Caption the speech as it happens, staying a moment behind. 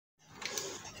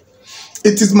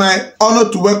It is my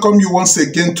honor to welcome you once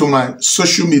again to my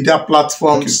social media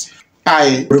platforms.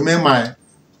 I remain my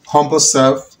humble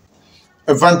self,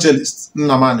 Evangelist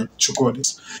Nnamani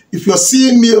Chukwudis. If you're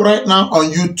seeing me right now on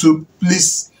YouTube,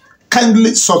 please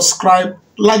kindly subscribe,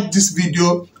 like this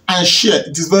video, and share.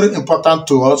 It is very important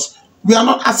to us. We are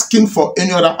not asking for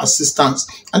any other assistance.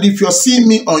 And if you're seeing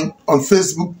me on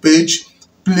Facebook page,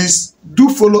 please do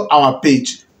follow our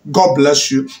page. God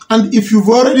bless you. And if you've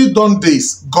already done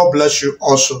this, God bless you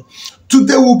also.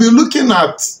 Today we'll be looking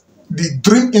at the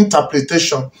dream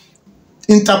interpretation,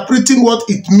 interpreting what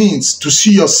it means to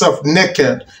see yourself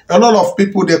naked. A lot of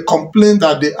people, they complain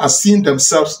that they are seeing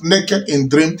themselves naked in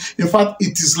dream. In fact,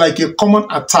 it is like a common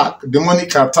attack,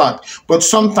 demonic attack. But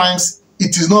sometimes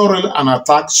it is not really an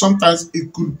attack. Sometimes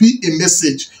it could be a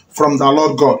message from the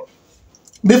Lord God.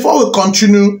 Before we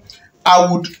continue,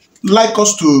 I would like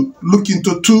us to look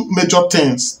into two major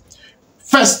things.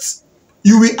 First,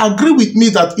 you will agree with me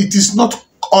that it is not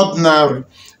ordinary.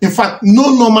 In fact,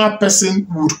 no normal person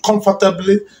would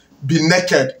comfortably be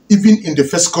naked, even in the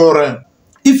physical realm.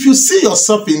 If you see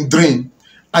yourself in dream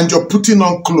and you're putting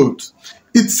on clothes,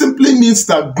 it simply means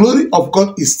that glory of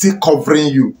God is still covering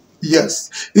you.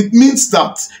 Yes, it means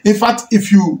that, in fact,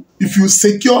 if you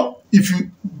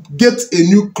get a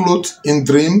new cloth in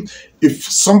dream, if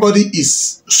somebody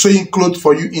is sewing clothes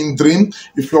for you in dream,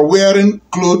 if you're wearing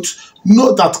clothes,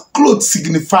 know that clothes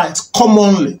signifies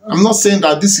commonly. I'm not saying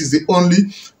that this is the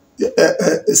only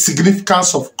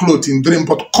significance of clothes in dream,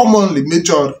 but commonly,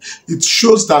 majorly, it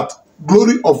shows that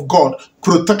glory of God,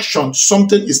 protection,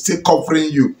 something is still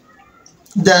covering you.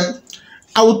 Then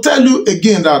I will tell you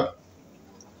again that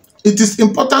it is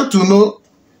important to know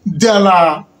there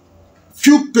are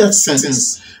few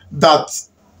persons that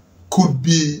could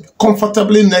be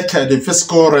comfortably naked in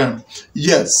physical realm,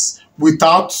 yes,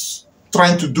 without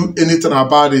trying to do anything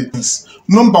about it.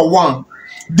 Number one,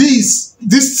 these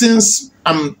things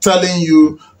I'm telling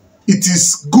you, it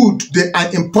is good, they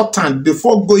are important.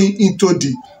 Before going into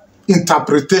the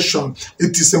interpretation,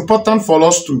 it is important for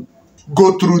us to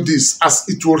go through this, as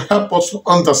it will help us to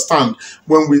understand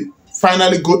when we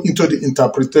finally go into the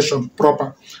interpretation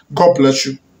proper. God bless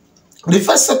you. The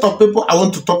first set of people I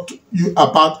want to talk to you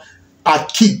about are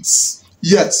kids.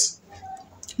 Yes,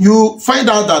 you find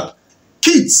out that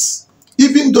kids,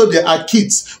 even though they are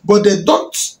kids, but they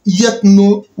don't yet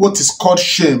know what is called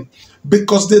shame,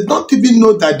 because they don't even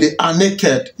know that they are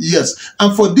naked. Yes,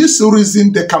 and for this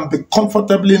reason, they can be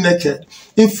comfortably naked.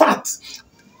 In fact,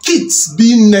 kids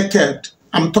being naked,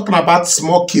 I'm talking about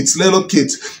small kids, little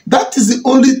kids, that is the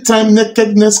only time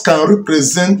nakedness can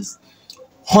represent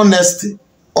honesty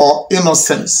or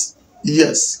innocence.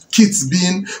 Yes, kids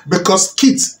being, because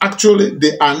kids actually,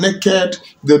 they are naked,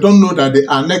 they don't know that they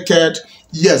are naked.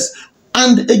 Yes,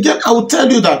 and again, I will tell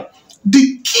you that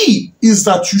the key is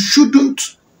that you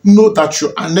shouldn't know that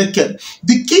you are naked.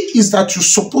 The key is that you're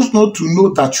supposed not to know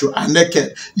that you are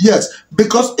naked. Yes,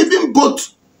 because even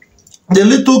both the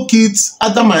little kids,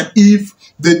 Adam and Eve,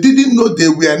 they didn't know they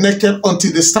were naked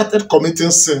until they started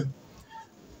committing sin.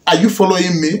 Are you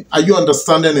following me? Are you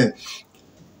understanding it?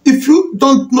 If you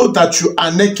don't know that you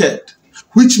are naked,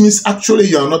 which means actually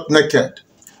you are not naked,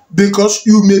 because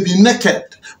you may be naked,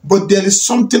 but there is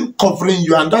something covering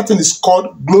you, and that thing is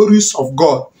called glories of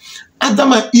God.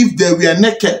 Adam and Eve, they were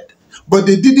naked, but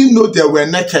they didn't know they were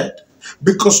naked,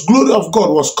 because glory of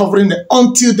God was covering them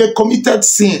until they committed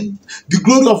sin. The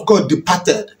glory of God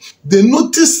departed. They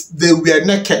noticed they were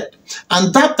naked,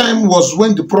 and that time was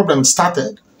when the problem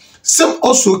started. Same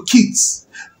also kids.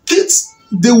 Kids,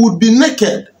 they would be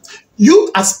naked.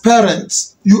 You as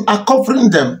parents, you are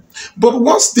covering them. But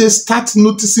once they start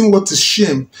noticing what is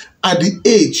shame at the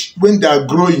age when they are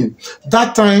growing,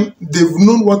 that time they've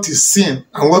known what is sin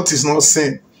and what is not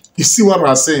sin. You see what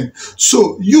I'm saying?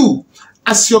 So you,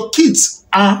 as your kids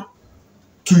are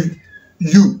to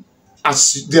you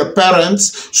as their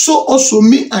parents, so also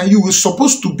me and you, we're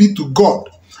supposed to be to God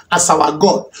as our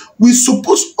God. We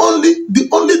suppose the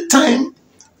only time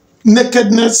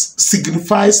nakedness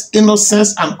signifies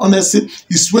innocence and honesty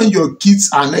is when your kids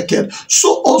are naked.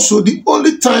 So also the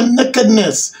only time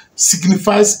nakedness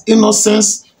signifies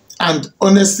innocence and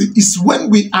honesty is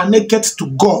when we are naked to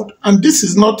God. And this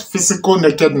is not physical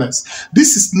nakedness.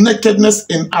 This is nakedness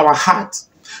in our heart.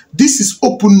 This is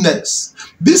openness.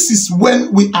 This is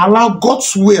when we allow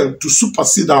God's will to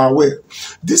supersede our will.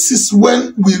 This is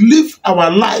when we live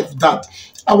our life that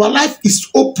our life is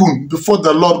open before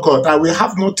the Lord God, that we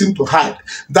have nothing to hide,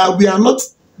 that we are not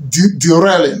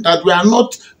derailing, that we are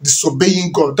not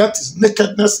disobeying God. That is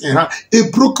nakedness in heart, a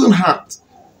broken heart.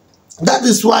 That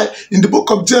is why in the book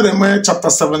of Jeremiah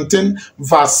chapter 17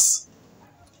 verse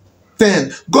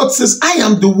 10, God says, I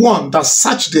am the one that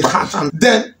searched the heart. And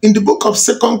then in the book of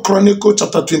 2 Chronicles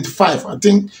chapter 25, I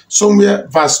think somewhere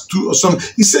verse 2 or something,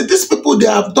 he said, these people, they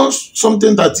have done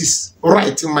something that is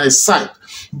right in my sight,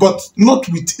 but not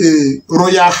with a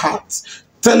royal heart,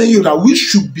 telling you that we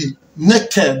should be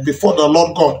naked before the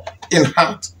Lord God in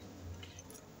heart.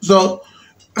 So,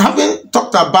 having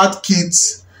talked about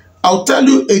kids, I'll tell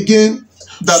you again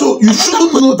that so you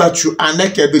shouldn't know that you are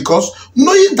naked, because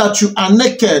knowing that you are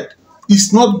naked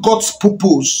is not God's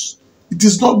purpose. It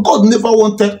is not. God never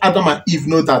wanted Adam and Eve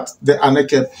know that they are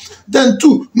naked. Then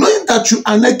two, knowing that you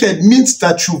are naked means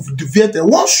that you've deviated.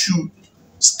 Once you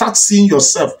start seeing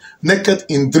yourself naked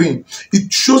in dream,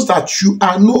 it shows that you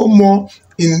are no more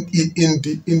in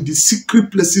the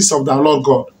secret places of the Lord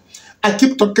God. I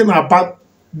keep talking about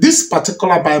this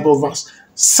particular Bible verse,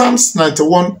 Psalms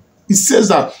 91. It says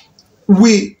that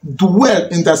we dwell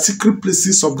in the secret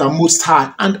places of the Most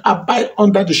High and abide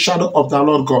under the shadow of the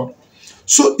Lord God.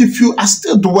 So if you are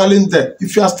still dwelling there,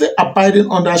 if you are still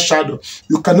abiding under shadow,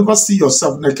 you can never see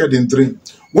yourself naked in dream.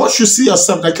 Once you see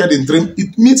yourself naked in dream,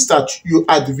 it means that you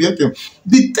are deviating.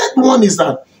 The third one is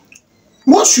that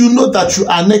once you know that you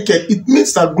are naked, it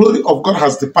means that glory of God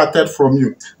has departed from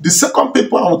you. The second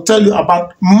people I will tell you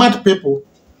about, mad people.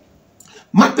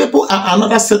 Mad people are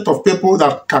another set of people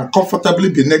that can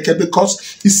comfortably be naked,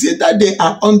 because it's either they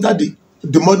are under the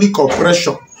demonic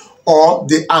oppression or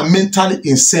they are mentally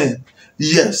insane.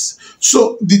 Yes.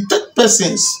 So the third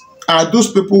persons are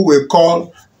those people we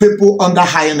call people under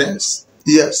highness.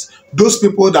 Yes. Those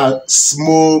people that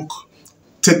smoke,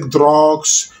 take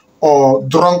drugs, or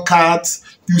drunkards.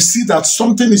 You see that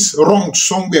something is wrong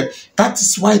somewhere. That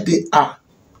is why they are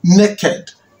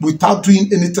naked without doing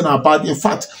anything about it. In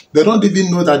fact, they don't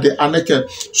even know that they are naked.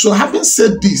 So having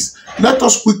said this, let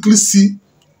us quickly see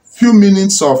few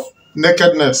meanings of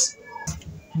nakedness.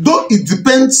 Though it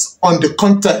depends on the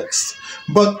context,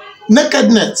 but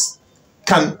nakedness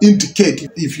can indicate,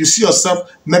 if you see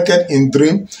yourself naked in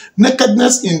dream,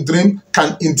 nakedness in dream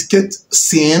can indicate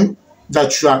sin,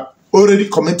 that you are already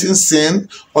committing sin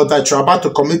or that you are about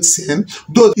to commit sin.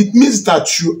 Though it means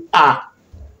that you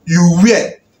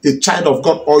were a child of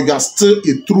God, or you are still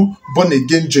a true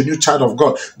born-again, genuine child of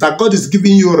God, that God is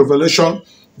giving you a revelation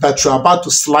that you are about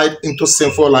to slide into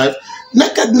sinful life.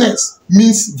 Nakedness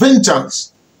means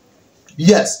vengeance.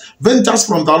 Yes, vengeance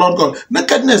from the Lord God.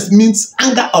 Nakedness means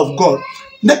anger of God.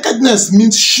 Nakedness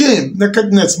means shame.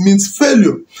 Nakedness means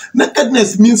failure.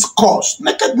 Nakedness means cause.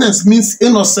 Nakedness means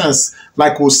innocence,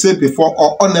 like we said before,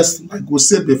 or honest, like we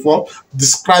said before,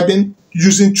 describing,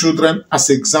 using children as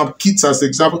example, kids as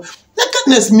example.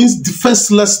 Nakedness means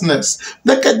defenselessness.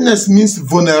 Nakedness means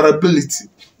vulnerability.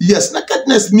 Yes,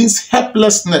 nakedness means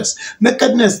helplessness.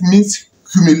 Nakedness means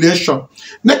humiliation.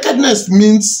 Nakedness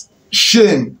means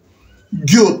shame,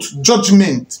 guilt,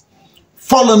 judgment,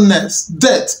 fallen-ness,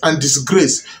 death, and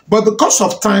disgrace. But because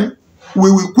of time,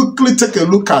 we will quickly take a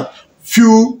look at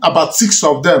about 6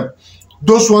 of them.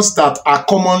 Those ones that are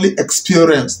commonly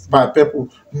experienced by people.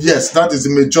 Yes, that is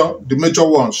the major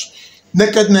ones.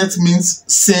 Nakedness means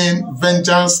sin,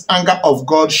 vengeance, anger of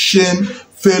God, shame,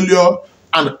 failure,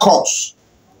 and cause.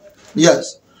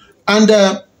 Yes. And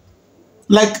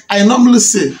like I normally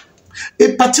say,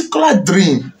 a particular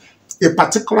dream, a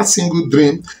particular single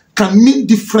dream can mean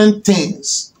different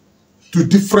things to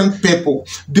different people,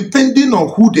 depending on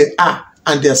who they are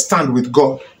and their stand with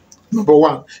God. Number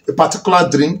one, a particular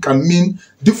dream can mean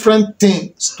different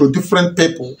things to different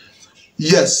people.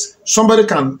 Yes, somebody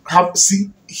can see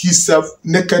himself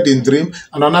naked in dream,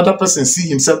 and another person see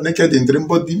himself naked in dream,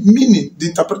 but the meaning, the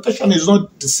interpretation is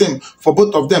not the same for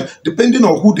both of them, depending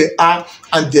on who they are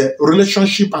and their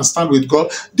relationship and stand with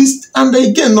God. And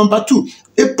again, number two,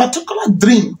 a particular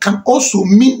dream can also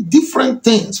mean different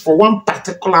things for one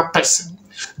particular person,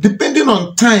 depending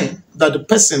on time that the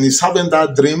person is having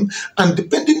that dream, and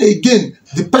depending again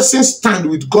the person's stand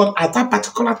with God at that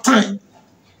particular time.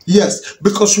 Yes,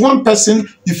 because one person,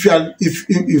 if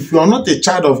you are not a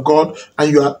child of God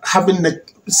and you are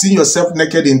seeing yourself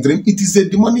naked in dream, it is a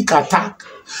demonic attack.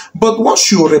 But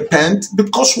once you repent,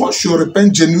 because once you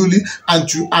repent genuinely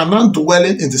and you are not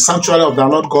dwelling in the sanctuary of the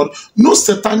Lord God, no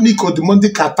satanic or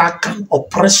demonic attack can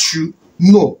oppress you.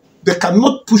 No, they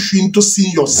cannot push you into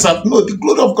seeing yourself. No, the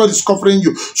glory of God is covering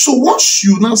you. So once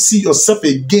you now see yourself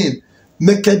again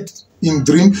naked in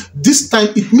dream, this time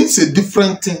it means a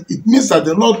different thing. It means that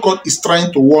the Lord God is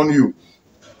trying to warn you.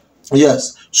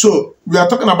 Yes. So we are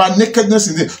talking about nakedness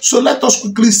in dream. So let us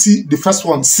quickly see the first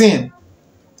one, sin.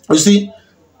 You see,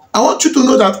 I want you to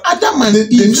know that Adam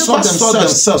and Eve saw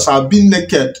themselves as being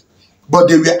naked. but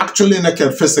they were actually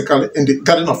naked physically in the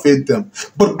Garden of Eden.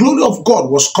 But glory of God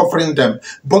was covering them,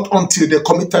 but until they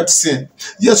committed sin.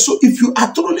 Yes, so if you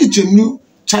are truly genuine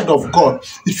child of God,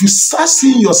 if you start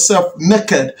seeing yourself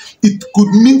naked, it could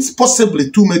mean possibly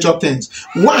two major things.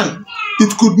 One,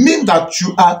 it could mean that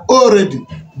you are already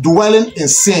dwelling in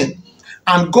sin,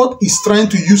 and God is trying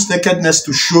to use nakedness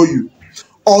to show you.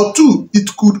 Or two, it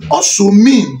could also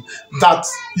mean that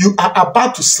you are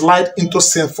about to slide into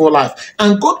sinful life,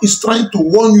 and God is trying to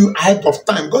warn you ahead of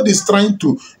time. God is trying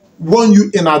to warn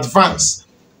you in advance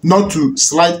not to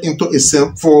slide into a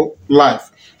sinful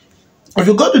life. If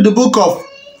you go to the book of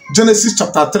Genesis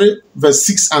chapter 3, verse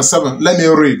 6 and 7, let me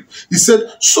read. He said,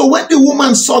 so when the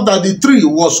woman saw that the tree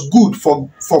was good for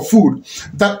food,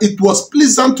 that it was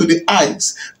pleasant to the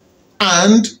eyes,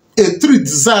 and a tree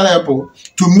desirable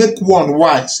to make one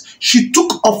wise, she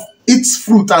took of its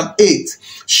fruit and ate.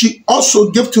 She also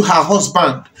gave to her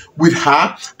husband with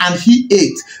her, and he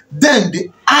ate. Then the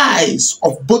eyes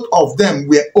of both of them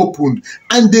were opened,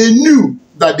 and they knew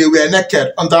that they were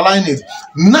naked. Underline it.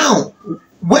 Now,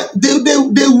 when they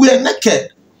were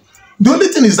naked, the only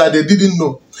thing is that they didn't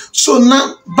know. So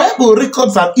now, Bible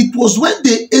records that it was when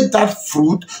they ate that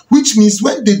fruit, which means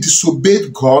when they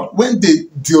disobeyed God, when they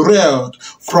derailed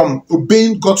from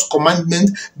obeying God's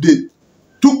commandment, they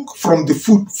took from the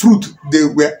fruit they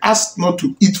were asked not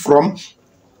to eat from.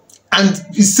 And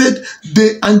he said,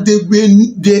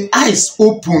 their eyes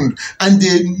opened, and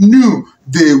they knew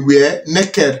they were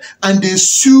naked, and they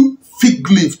sewed fig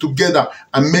leaf together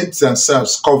and made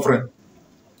themselves covering.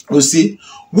 You see,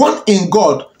 one in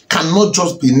God cannot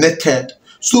just be naked.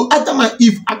 So Adam and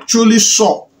Eve actually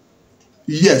saw,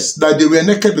 yes, that they were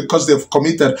naked because they've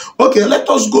committed. Okay, let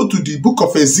us go to the book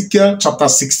of Ezekiel chapter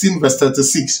 16 verse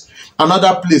 36.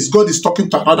 Another place. God is talking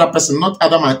to another person, not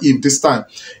Adam and Eve this time.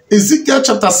 Ezekiel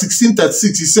chapter 16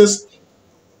 36,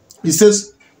 he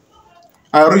says,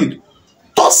 I read,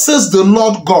 thus says the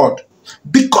Lord God,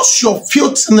 because your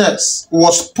filthiness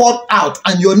was poured out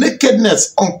and your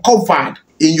nakedness uncovered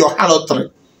in your harlotry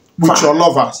with your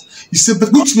lovers. You see,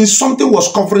 which means something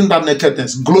was covering that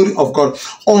nakedness, glory of God,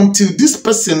 until this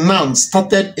person now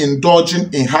started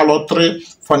indulging in harlotry,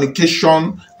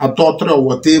 fornication, adultery, or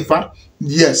whatever.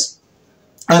 Yes.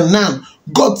 And now,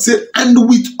 God said, and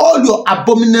with all your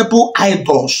abominable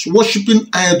idols, worshipping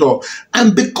idol,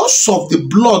 and because of the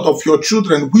blood of your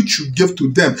children which you gave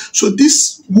to them. So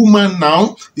this woman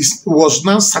now was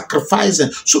now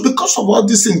sacrificing. So because of all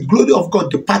this things, glory of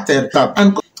God departed.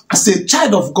 And God, as a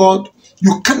child of God,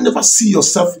 you can never see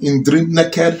yourself in dream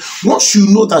naked. Once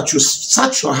you know that you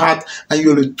search your heart and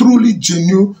you're a truly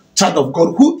genuine child of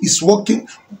God who is walking,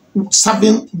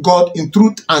 serving God in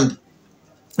truth and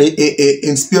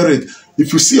in spirit.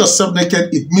 If you see yourself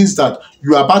naked, it means that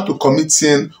you are about to commit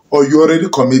sin or you're already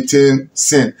committing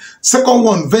sin. Second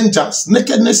one, vengeance.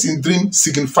 Nakedness in dream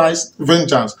signifies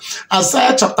vengeance.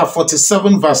 Isaiah chapter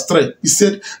 47 verse 3, he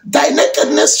said, thy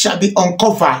nakedness shall be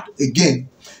uncovered again.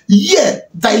 Yea,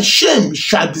 thy shame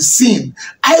shall be seen.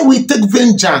 I will take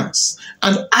vengeance,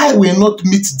 and I will not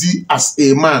meet thee as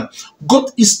a man.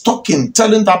 God is talking,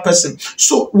 telling that person.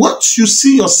 So once you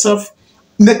see yourself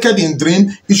naked in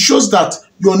dream, it shows that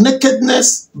your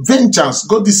nakedness, vengeance,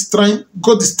 God is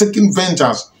taking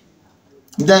vengeance.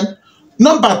 Then,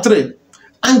 number 3,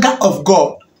 anger of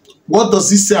God. What does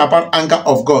he say about anger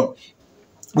of God?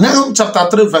 Now, chapter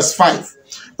 3, verse 5.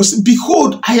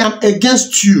 Behold, I am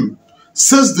against you,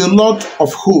 says the Lord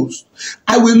of hosts.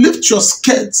 I will lift your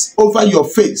skirts over your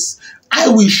face. I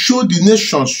will show the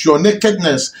nations your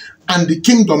nakedness and the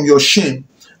kingdom your shame.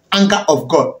 Anger of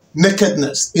God,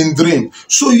 nakedness in dream.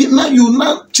 So you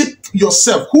now check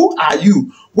yourself. Who are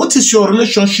you? What is your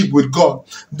relationship with God?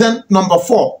 Then number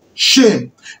 4,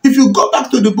 shame. If you go back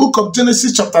to the book of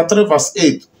Genesis chapter 3 verse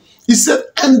 8, he said,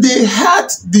 and they heard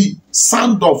the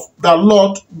sound of the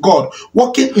Lord God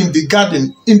walking in the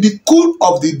garden in the cool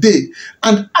of the day,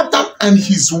 and Adam and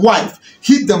his wife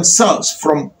hid themselves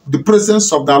from the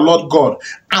presence of the Lord God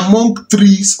among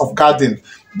trees of garden.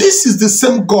 This is the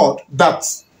same God that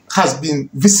has been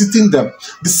visiting them,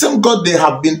 the same God they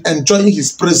have been enjoying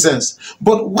his presence.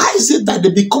 But why is it that they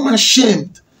become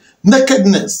ashamed?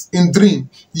 Nakedness in dream.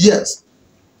 Yes.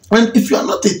 And if you are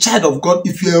not a child of God,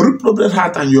 if you're a reprobate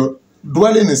heart and you're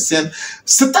dwelling in sin,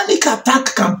 satanic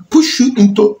attack can push you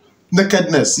into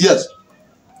nakedness. Yes.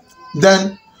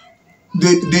 Then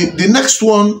the next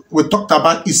one we talked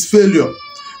about is failure.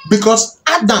 Because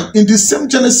Adam, in the same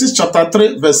Genesis chapter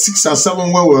 3, verse 6 and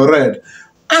 7 where we read,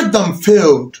 Adam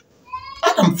failed.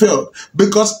 Adam failed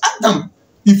because Adam,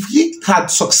 if he had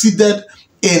succeeded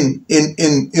in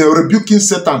rebuking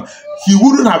Satan, he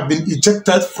wouldn't have been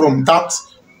ejected from that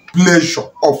pleasure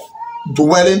of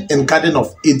dwelling in Garden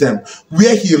of Eden,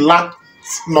 where he lacked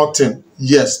nothing.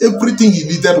 Yes, everything he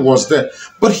needed was there,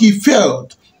 but he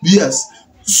failed. Yes,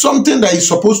 something that he's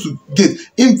supposed to get.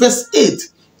 In verse 8,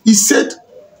 he said,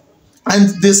 and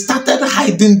they started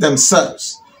hiding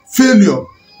themselves. Failure.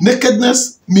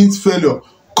 Nakedness means failure.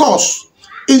 Curse.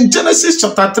 In Genesis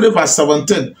chapter 3 verse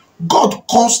 17, God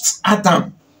cursed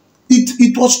Adam.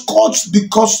 It was cursed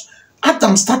because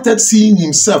Adam started seeing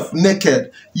himself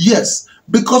naked. Yes,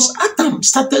 because Adam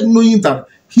started knowing that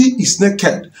he is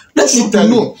naked. Let me tell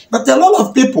you that a lot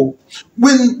of people,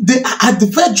 when they are at the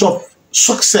verge of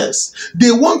success,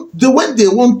 when they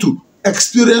want to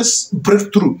experience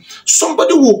breakthrough,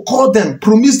 somebody will call them,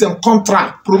 promise them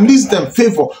contract, promise them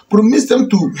favor, promise them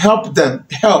to help them,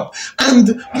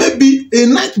 and maybe a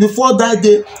night before that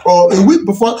day or a week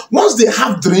before, once they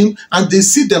have dream and they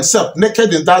see themselves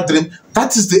naked in that dream,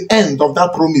 that is the end of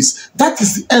that promise. That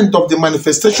is the end of the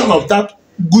manifestation of that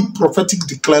good prophetic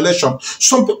declaration.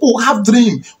 Some people have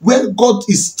dream where God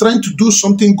is trying to do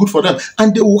something good for them,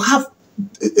 and they will have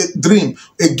a dream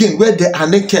again where they are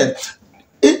naked.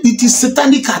 It is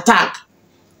satanic attack.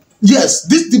 Yes,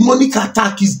 this demonic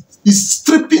attack is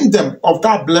stripping them of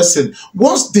that blessing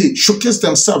once they showcase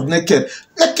themselves naked.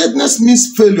 Nakedness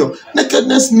means failure.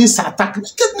 Nakedness means attack.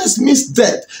 Nakedness means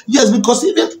death. Yes, because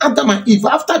even Adam and Eve,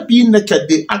 after being naked,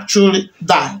 they actually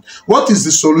died. What is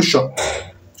the solution?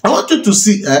 I want you to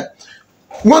see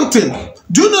one thing.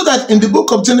 Do you know that in the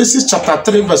book of Genesis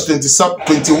chapter 3 verse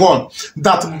 21,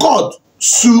 that God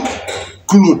sewed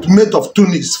clothes made of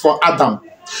tunics for Adam?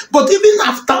 But even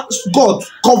after God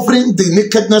covering the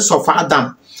nakedness of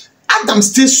Adam, Adam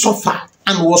still suffered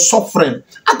and was suffering.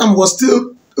 Adam was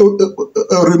still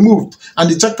removed and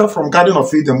ejected from Garden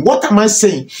of Eden. What am I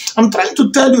saying? I'm trying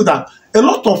to tell you that a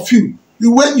lot of you,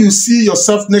 when you see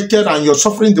yourself naked and you're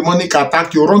suffering demonic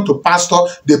attack, you run to pastor,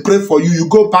 they pray for you, you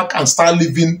go back and start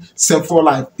living sinful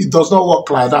life. It does not work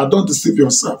like that. Don't deceive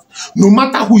yourself. No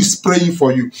matter who is praying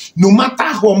for you, no matter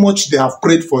how much they have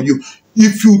prayed for you,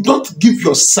 if you don't give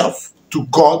yourself to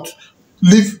God,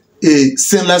 live a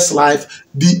sinless life,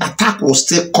 the attack will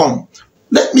still come.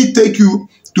 Let me take you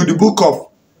to the book of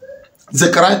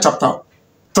Zechariah chapter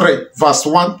 3 verse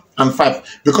 1 and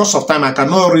 5. Because of time, I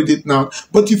cannot read it now.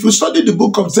 But if you study the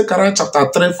book of Zechariah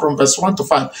chapter 3 from verse 1 to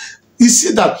 5, you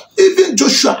see that even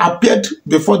Joshua appeared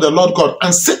before the Lord God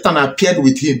and Satan appeared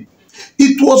with him.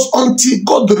 It was until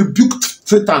God rebuked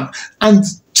Satan and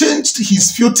changed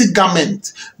his filthy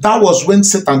garment. That was when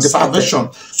Satan's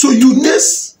salvation. So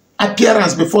Eunice's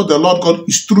appearance before the Lord God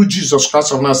is through Jesus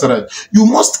Christ of Nazareth. You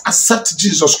must accept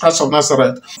Jesus Christ of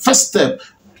Nazareth. First step,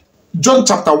 John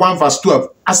chapter 1 verse 12.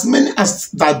 As many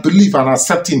as that believe and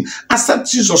accept him,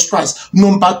 accept Jesus Christ.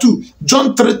 Number 2,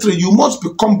 John 3:3. You must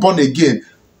become born again.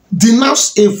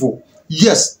 Denounce evil.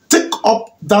 Yes, take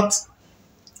up that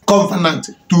covenant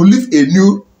to live a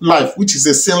new life, which is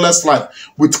a sinless life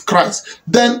with Christ.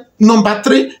 Then number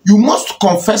 3, you must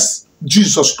confess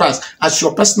Jesus Christ as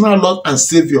your personal Lord and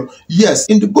Savior. Yes,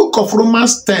 in the book of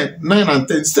Romans 10, 9 and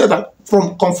 10, it said that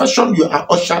from confession you are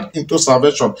ushered into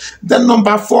salvation. Then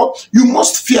number 4, you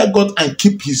must fear God and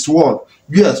keep his word.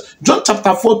 Yes, John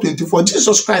chapter 4:24,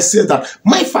 Jesus Christ said that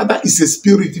my Father is a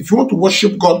spirit. If you want to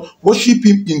worship God, worship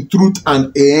him in truth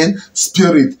and in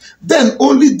spirit. Then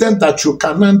only then that you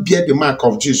can now bear the mark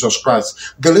of Jesus Christ.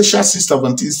 Galatians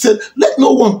 6:17 said, let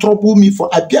no one trouble me, for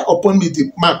I bear upon me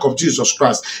the mark of Jesus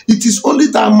Christ. It is only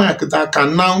that mark that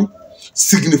can now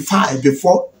signify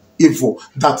before evil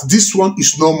that this one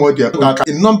is no more there.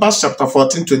 In Numbers chapter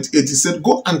 14:28, he said,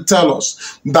 go and tell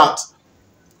us that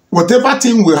whatever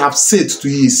thing we have said to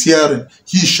his hearing,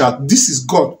 he shall. This is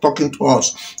God talking to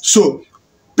us. So,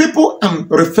 people I'm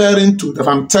referring to, that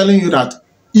I'm telling you that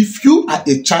if you are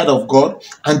a child of God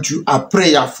and you are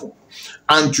prayerful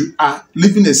and you are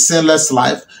living a sinless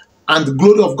life and the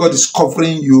glory of God is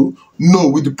covering you, no,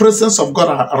 with the presence of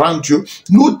God around you,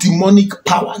 no demonic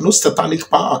power, no satanic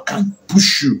power can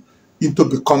push you into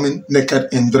becoming naked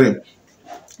in dream.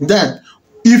 Then,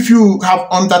 if you have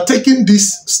undertaken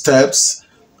these steps,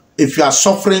 if you are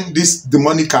suffering this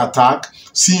demonic attack,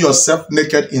 seeing yourself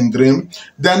naked in dream,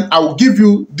 then I will give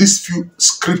you these few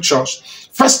scriptures.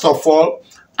 First of all,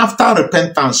 after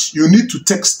repentance, you need to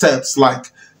take steps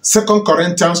like 2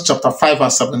 Corinthians chapter 5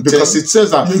 verse 17, because it says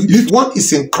that if one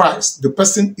is in Christ, the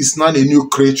person is not a new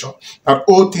creature, that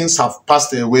all things have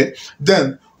passed away.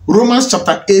 Then Romans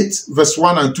chapter 8 verse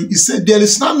 1 and 2, it said there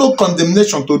is now no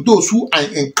condemnation to those who are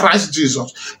in Christ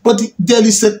Jesus. But there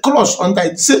is a clause under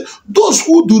it. It said those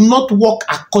who do not walk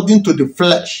according to the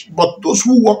flesh, but those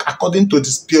who walk according to the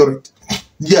Spirit.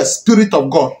 Yes, Spirit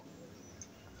of God.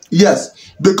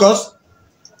 Yes, because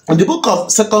in the book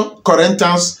of 2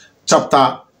 Corinthians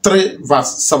chapter 3,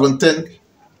 verse 17,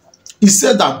 he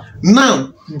said that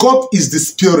now God is the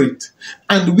Spirit,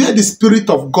 and where the Spirit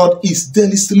of God is,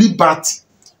 there is liberty.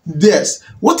 Yes.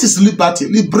 What is liberty?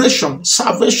 Liberation,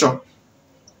 salvation.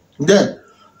 Then,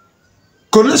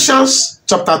 Colossians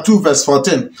chapter 2, verse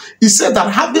 14, he said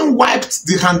that having wiped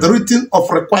the handwriting of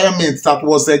requirements that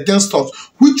was against us,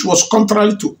 which was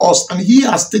contrary to us, and he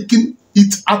has taken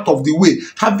it out of the way,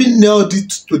 having nailed it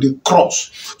to the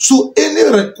cross. So any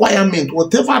requirement,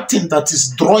 whatever thing that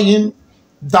is drawing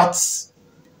that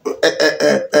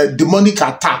a demonic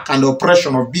attack and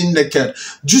oppression of being naked,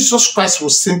 Jesus Christ will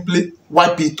simply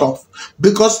wipe it off.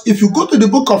 Because if you go to the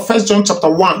book of 1 John chapter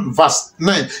 1, verse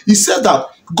 9, he said that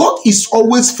God is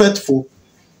always faithful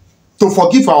to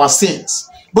forgive our sins.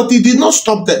 But he did not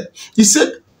stop there. He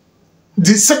said,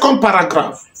 the second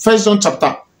paragraph, 1 John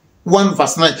chapter 1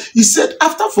 verse 9, he said,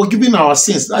 after forgiving our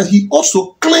sins, that he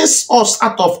also cleansed us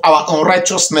out of our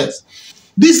unrighteousness.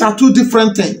 These are two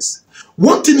different things.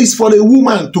 One thing is for a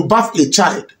woman to bath a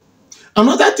child.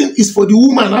 Another thing is for the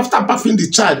woman, after bathing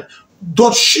the child,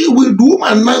 will the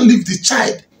woman now leave the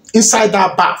child inside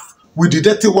that bath with the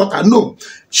dirty water? No.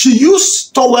 She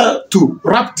used towel to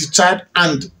wrap the child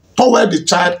and towel the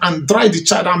child and dry the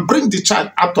child and bring the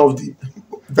child out of the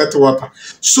dirty water.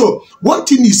 So one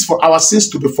thing is for our sins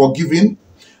to be forgiven.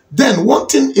 Then one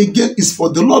thing again is for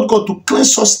the Lord God to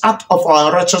cleanse us out of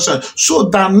our righteousness, so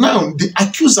that now the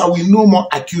accuser will no more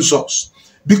accuse us.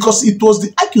 Because it was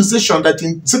the accusation that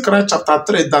in Zechariah chapter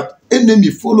 3 that enemy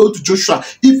followed Joshua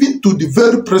even to the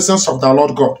very presence of the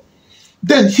Lord God.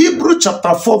 Then Hebrew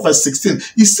chapter 4 verse 16,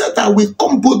 he said that we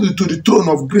come boldly to the throne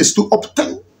of grace to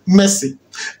obtain mercy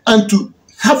and to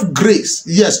have grace,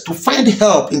 yes, to find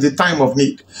help in the time of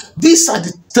need. These are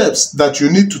the steps that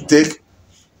you need to take.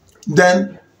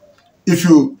 Then if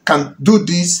you can do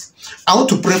this, I want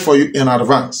to pray for you in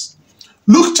advance.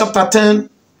 Luke chapter 10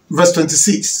 verse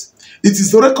 26. It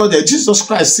is the record that Jesus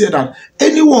Christ said that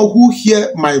anyone who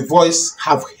hear my voice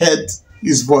have heard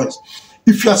his voice.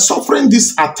 If you are suffering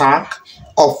this attack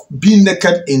of being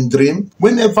naked in dream,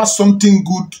 whenever something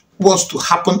good wants to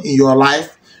happen in your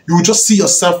life, you will just see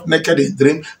yourself naked in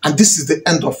dream, and this is the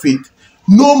end of it.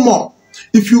 No more.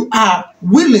 If you are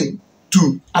willing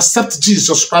to accept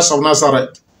Jesus Christ of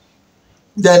Nazareth,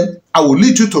 then I will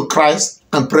lead you to Christ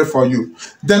and pray for you.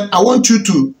 Then I want you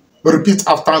to repeat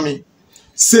after me.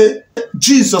 Say,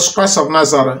 Jesus Christ of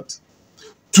Nazareth,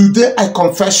 today I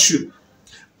confess you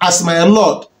as my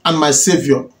Lord and my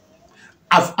Savior.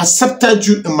 I've accepted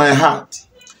you in my heart.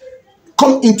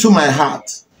 Come into my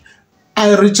heart.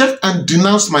 I reject and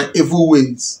denounce my evil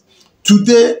ways.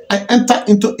 Today I enter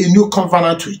into a new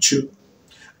covenant with you.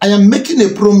 I am making a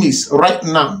promise right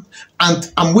now,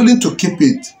 and I'm willing to keep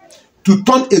it, to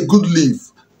turn a good leaf,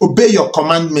 obey your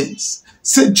commandments.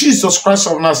 Say, Jesus Christ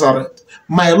of Nazareth,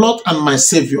 my Lord and my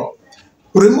Savior,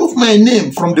 remove my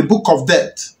name from the book of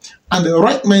death and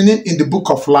write my name in the book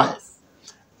of life,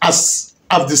 as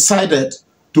I've decided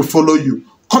to follow you.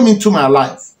 Come into my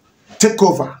life, take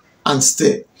over and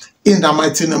stay. In the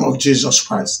mighty name of Jesus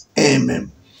Christ.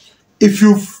 Amen. If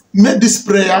you've made this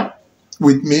prayer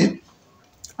with me,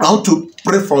 I want to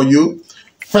pray for you.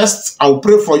 First, I will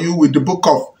pray for you with the book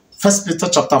of 1 Peter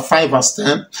chapter 5 verse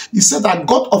 10. He said that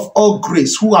God of all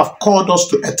grace, who have called us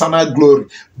to eternal glory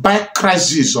by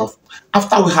Christ Jesus,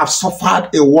 after we have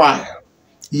suffered a while.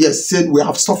 Yes, said we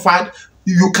have suffered.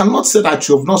 You cannot say that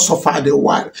you have not suffered a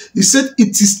while. He said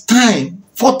it is time.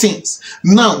 4 things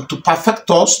now to perfect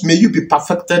us. May you be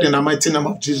perfected in the mighty name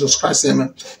of Jesus Christ.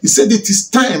 Amen. He said it is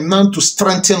time now to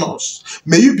strengthen us.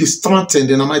 May you be strengthened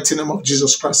in the mighty name of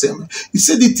Jesus Christ. Amen. He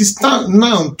said it is time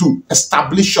now to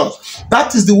establish us.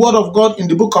 That is the word of God in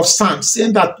the book of Psalms,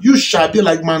 saying that you shall be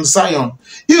like Mount Zion,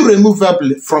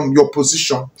 irremovably from your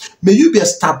position. May you be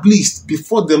established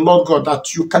before the Lord God,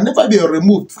 that you can never be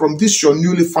removed from this your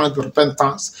newly found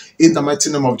repentance in the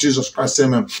mighty name of Jesus Christ.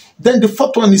 Amen. Then the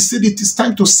 4th one, he said it is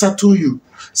time to settle you.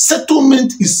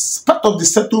 Settlement is part of the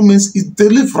settlements is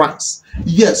deliverance.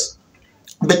 Yes,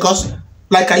 because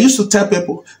like I used to tell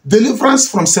people, deliverance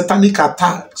from satanic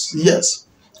attacks, yes,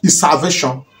 is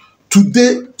salvation.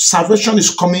 Today, salvation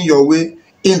is coming your way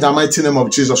in the mighty name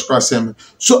of Jesus Christ. Amen.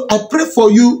 So I pray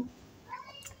for you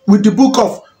with the book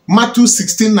of Matthew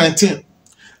 16:19.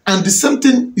 And the same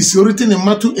thing is written in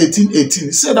Matthew 18:18.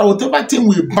 It said that whatever thing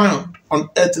we bound on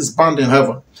earth is bound in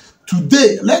heaven.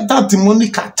 Today, let that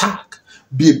demonic attack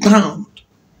be bound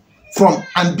from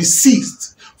and be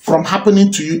ceased from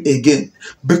happening to you again,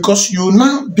 because you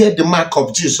now bear the mark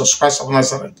of Jesus Christ of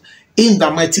Nazareth. In the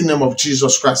mighty name of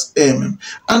Jesus Christ. Amen.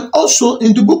 And also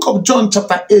in the book of John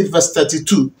chapter 8 verse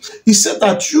 32, he said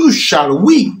that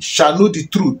we shall know the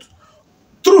truth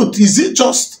truth, is it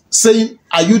just saying,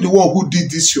 are you the one who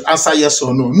did this? You answer yes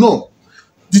or no. No.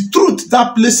 The truth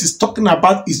that place is talking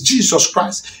about is Jesus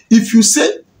Christ. If you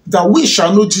say that we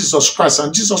shall know Jesus Christ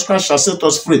and Jesus Christ shall set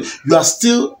us free, you are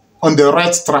still on the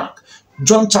right track.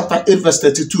 John chapter 8 verse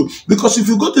 32. Because if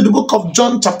you go to the book of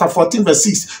John chapter 14 verse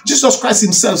 6, Jesus Christ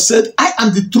himself said, I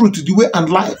am the truth, the way and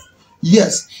life.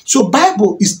 Yes. So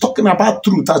Bible is talking about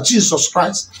truth as Jesus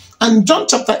Christ. And John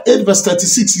chapter 8 verse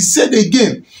 36, he said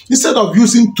again, instead of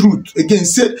using truth, again, he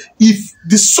said, if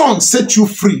the Son set you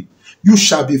free, you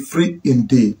shall be free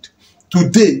indeed.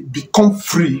 Today, become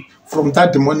free from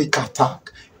that demonic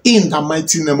attack in the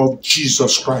mighty name of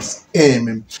Jesus Christ.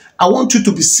 Amen. I want you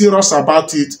to be serious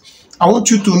about it. I want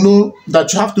you to know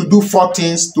that you have to do 4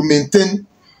 things to maintain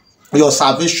your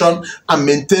salvation and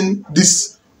maintain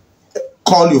this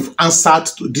call you've answered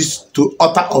to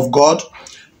utter of God.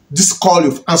 This call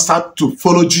you've answered to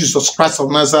follow Jesus Christ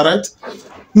of Nazareth.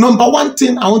 Number 1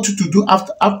 thing I want you to do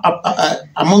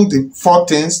among the 4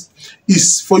 things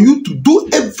is for you to do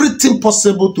everything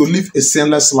possible to live a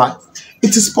sinless life.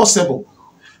 It is possible.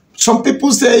 Some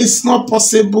people say it's not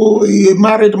possible. A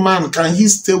married man, can he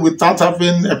stay without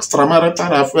having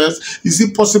extramarital affairs? Is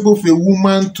it possible for a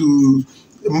woman to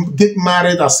get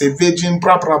married as a virgin?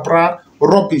 Blah, blah, blah.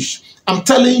 Rubbish. I'm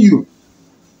telling you,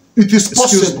 it is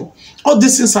possible. All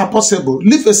these things are possible.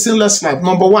 Live a sinless life,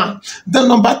 number 1. Then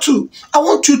number 2, I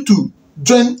want you to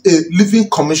join a living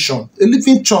commission, a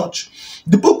living church.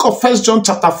 The book of 1 John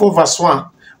chapter 4 verse 1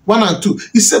 and 2,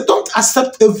 he said, don't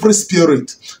accept every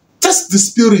spirit. Test the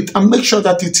spirit and make sure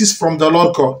that it is from the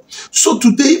Lord God. So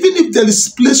today, even if there is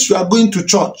a place you are going to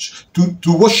church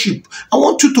to worship, I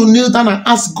want you to kneel down and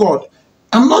ask God.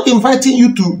 I'm not inviting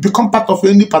you to become part of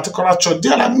any particular church.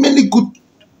 There are many good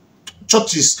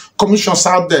churches, commissions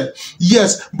out there.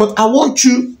 Yes, but I want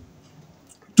you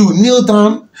to kneel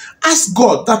down, ask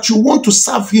God that you want to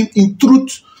serve him in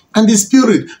truth and the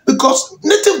spirit. Because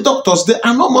native doctors, they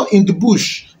are no more in the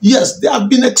bush. Yes, they have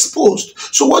been exposed.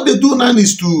 So what they do now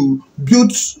is to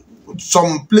build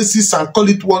some places and call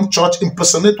it one church,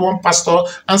 impersonate one pastor,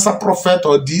 answer prophet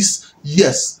or this.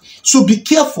 Yes. So be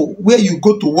careful where you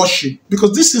go to worship,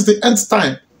 because this is the end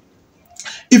time.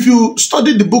 If you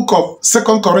study the book of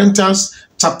 2 Corinthians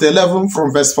chapter 11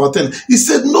 from verse 14, he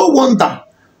said, no wonder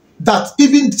that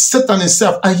even Satan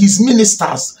himself and his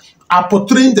ministers are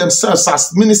portraying themselves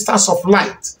as ministers of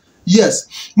light.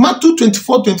 Yes. Matthew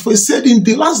 24:24 said, in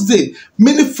the last day,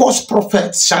 many false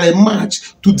prophets shall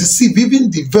emerge to deceive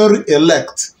even the very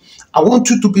elect. I want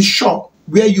you to be sure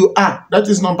where you are. That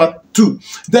is number 2.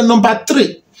 Then number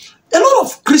 3, a lot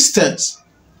of Christians,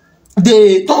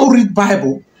 they don't read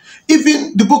Bible.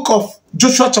 Even the book of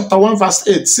Joshua chapter 1 verse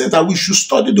 8 said that we should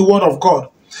study the word of God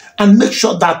and make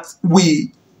sure that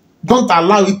we don't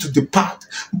allow it to depart.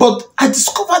 But I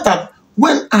discovered that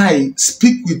when I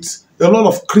speak with a lot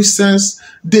of Christians,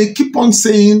 they keep on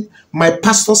saying, my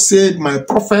pastor said, my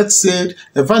prophet said,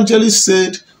 evangelist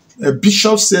said,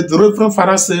 bishop said, the reverend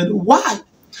father said. Why?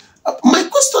 My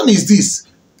question is this.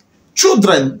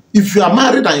 Children, if you are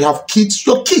married and you have kids,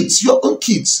 your own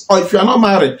kids, or if you are not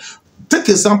married, take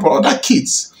example, other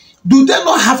kids. Do they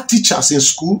not have teachers in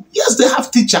school? Yes, they have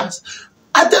teachers.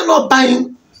 Are they not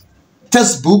buying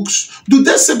textbooks? Do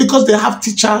they say because they have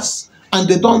teachers and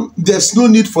there's no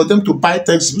need for them to buy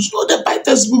textbooks? No, they buy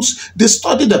textbooks, they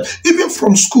study them. Even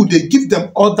from school, they give them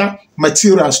other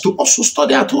materials to also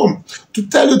study at home. To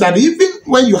tell you that even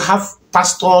when you have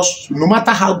pastors, no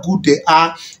matter how good they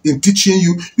are in teaching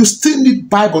you, you still need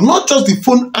Bible. Not just the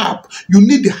phone app. You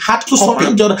need the hard to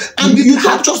surround you. And you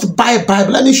don't just buy a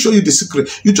Bible. Let me show you the secret.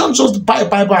 You don't just buy a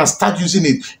Bible and start using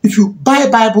it. If you buy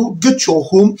a Bible, get your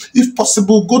home. If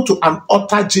possible, go to an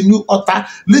altar, genuine altar.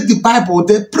 Read the Bible.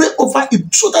 Then pray over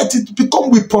it so that it become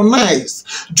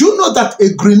weaponized. Do you know that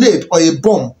a grenade or a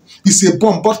bomb is a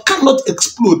bomb but cannot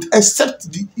explode except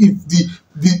if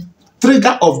the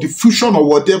trigger of the fusion or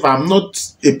whatever? I'm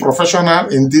not a professional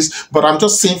in this, but I'm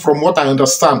just saying from what I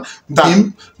understand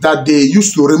that they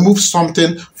used to remove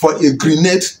something for a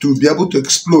grenade to be able to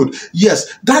explode.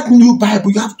 Yes, that new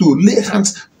Bible, you have to lay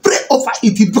hands, pray over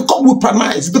it, it become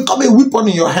weaponized, it become a weapon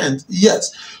in your hand.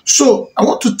 Yes. So I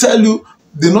want to tell you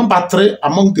the number 3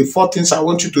 among the 4 things I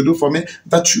want you to do for me,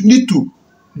 that you need to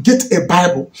get a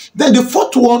Bible. Then the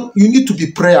 4th one, you need to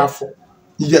be prayerful.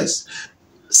 Yes.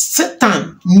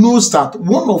 Satan knows that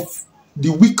one of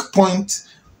the weak points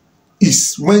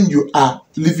is when you are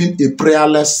living a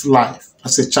prayerless life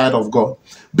as a child of God.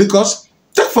 Because,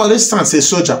 take for instance, a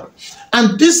soldier.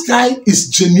 And this guy is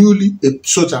genuinely a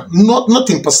soldier, not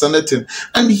impersonating.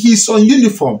 And he's on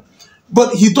uniform,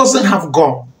 but he doesn't have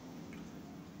gun.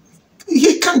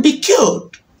 He can be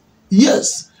killed.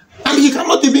 Yes. And he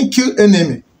cannot even kill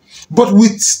enemy. But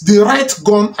with the right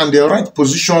gun and the right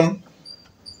position,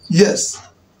 yes,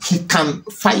 he can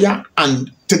fire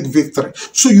and take victory.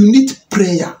 So you need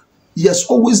prayer. Yes,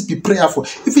 always be prayerful.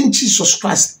 Even Jesus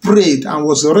Christ prayed and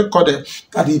was recorded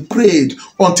that he prayed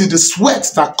until the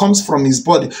sweat that comes from his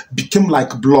body became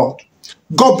like blood.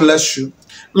 God bless you.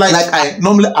 Like I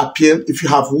normally appeal, if you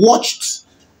have watched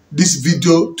this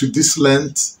video to this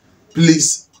length,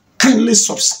 please kindly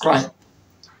subscribe.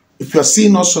 If you are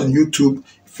seeing us on YouTube,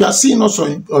 if you are seeing us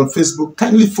on Facebook,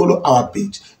 kindly follow our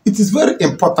page. It is very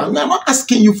important. We are not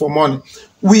asking you for money.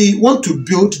 We want to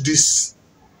build this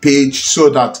page so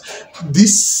that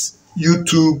this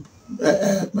YouTube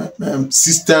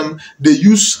system, they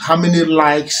use how many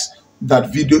likes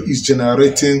that video is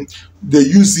generating. They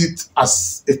use it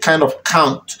as a kind of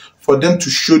count for them to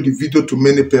show the video to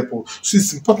many people. So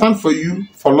it's important for you,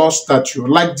 for us, that you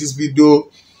like this video,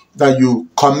 that you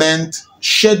comment,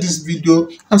 share this video,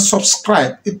 and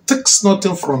subscribe. It takes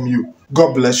nothing from you.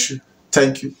 God bless you.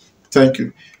 Thank you. Thank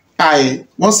you. I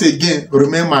once again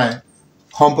remain my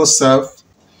humble self,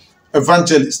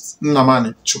 Evangelist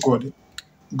Nnamani Chukwudi.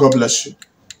 God bless you.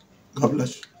 God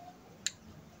bless you.